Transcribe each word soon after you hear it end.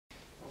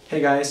Hey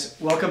guys,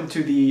 welcome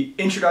to the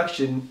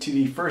introduction to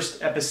the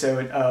first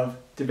episode of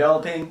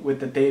Developing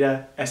with the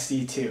Theta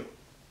SC2.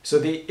 So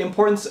the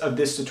importance of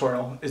this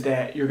tutorial is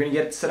that you're going to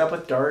get set up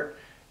with Dart,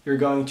 you're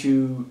going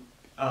to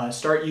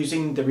start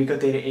using the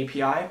RICOH Theta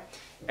API,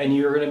 and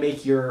you're going to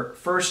make your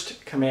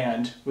first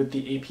command with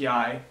the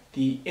API,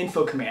 the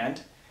info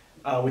command,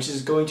 which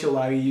is going to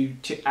allow you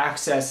to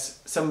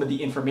access some of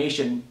the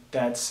information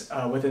that's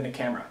within the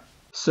camera.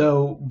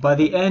 So by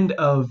the end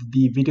of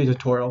the video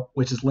tutorial,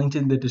 which is linked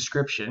in the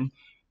description,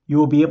 you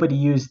will be able to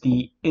use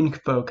the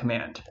info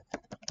command.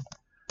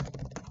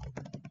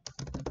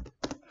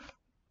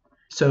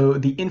 So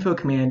the info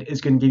command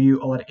is going to give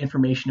you a lot of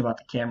information about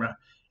the camera.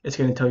 It's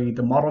going to tell you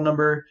the model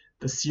number,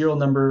 the serial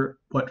number,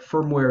 what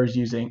firmware it's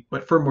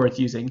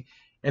using,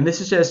 and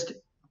this is just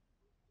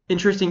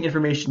interesting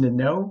information to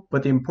know,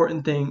 but the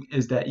important thing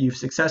is that you've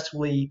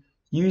successfully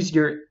used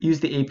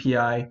the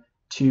API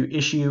to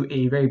issue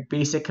a very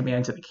basic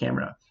command to the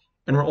camera.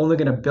 And we're only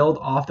going to build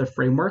off the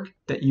framework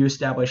that you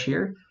establish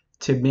here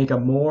to make a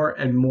more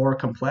and more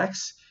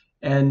complex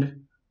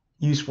and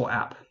useful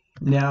app.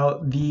 Now,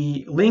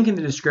 the link in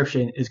the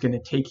description is going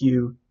to take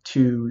you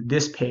to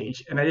this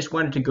page, and I just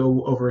wanted to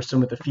go over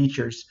some of the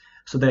features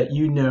so that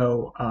you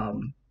know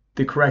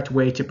the correct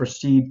way to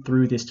proceed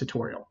through this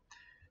tutorial.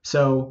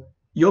 So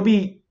you'll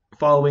be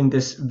following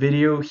this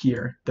video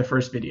here, the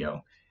first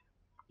video.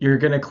 You're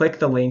going to click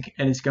the link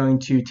and it's going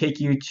to take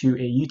you to a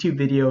YouTube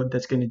video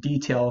that's going to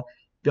detail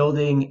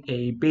building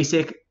a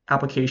basic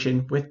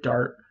application with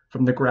Dart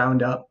from the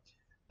ground up,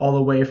 all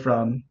the way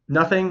from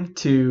nothing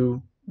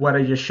to what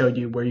I just showed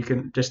you, where you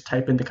can just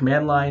type in the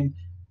command line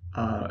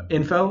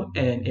info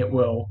and it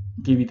will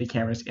give you the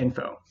camera's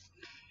info.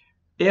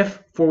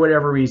 If for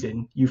whatever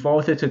reason you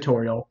follow the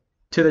tutorial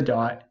to the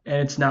dot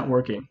and it's not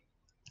working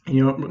and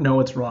you don't know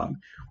what's wrong,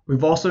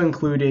 we've also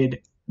included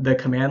the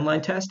command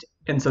line test.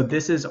 And so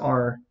this is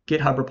our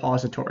GitHub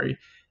repository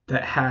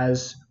that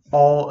has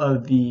all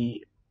of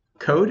the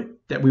code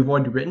that we've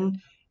already written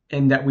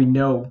and that we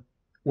know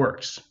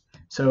works.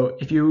 So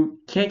if you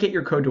can't get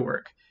your code to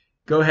work,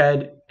 go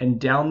ahead and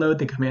download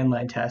the command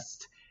line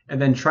tests and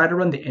then try to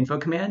run the info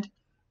command.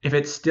 If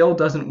it still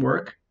doesn't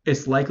work,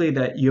 it's likely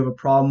that you have a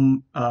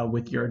problem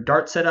with your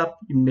Dart setup.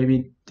 You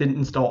maybe didn't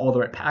install all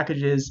the right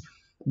packages.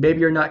 Maybe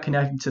you're not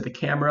connected to the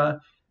camera.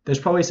 There's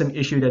probably some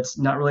issue that's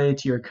not related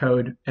to your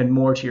code and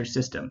more to your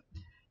system.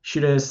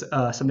 Shoot us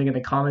something in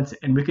the comments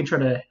and we can try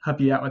to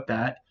help you out with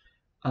that.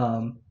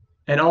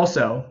 And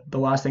also, the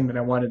last thing that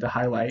I wanted to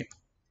highlight,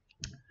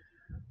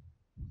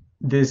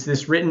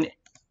 this written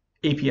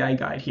API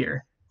guide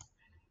here.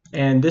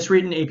 And this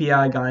written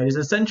API guide is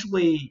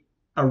essentially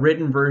a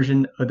written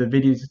version of the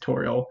video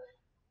tutorial.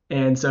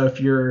 And so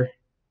if you're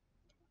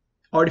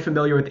already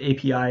familiar with the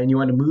API and you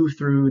want to move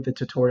through the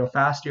tutorial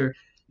faster,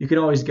 you can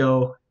always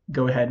go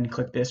ahead and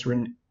click this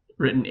written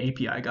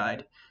API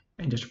guide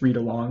and just read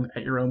along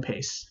at your own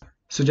pace.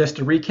 So just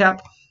to recap,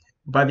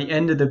 by the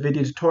end of the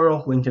video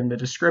tutorial linked in the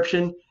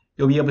description,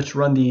 you'll be able to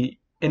run the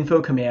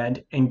info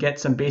command and get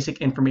some basic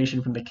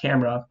information from the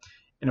camera.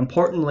 And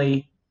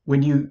importantly,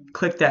 when you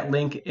click that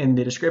link in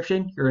the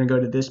description, you're going to go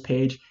to this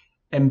page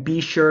and be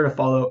sure to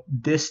follow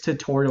this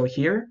tutorial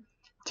here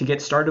to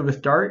get started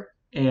with Dart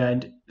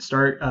and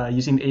start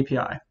using the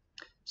API.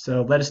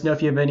 So let us know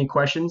if you have any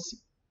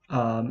questions,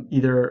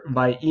 either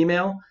by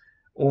email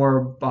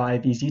or by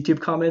these YouTube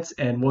comments,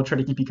 and we'll try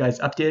to keep you guys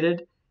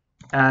updated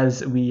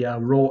as we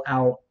roll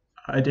out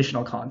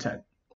additional content.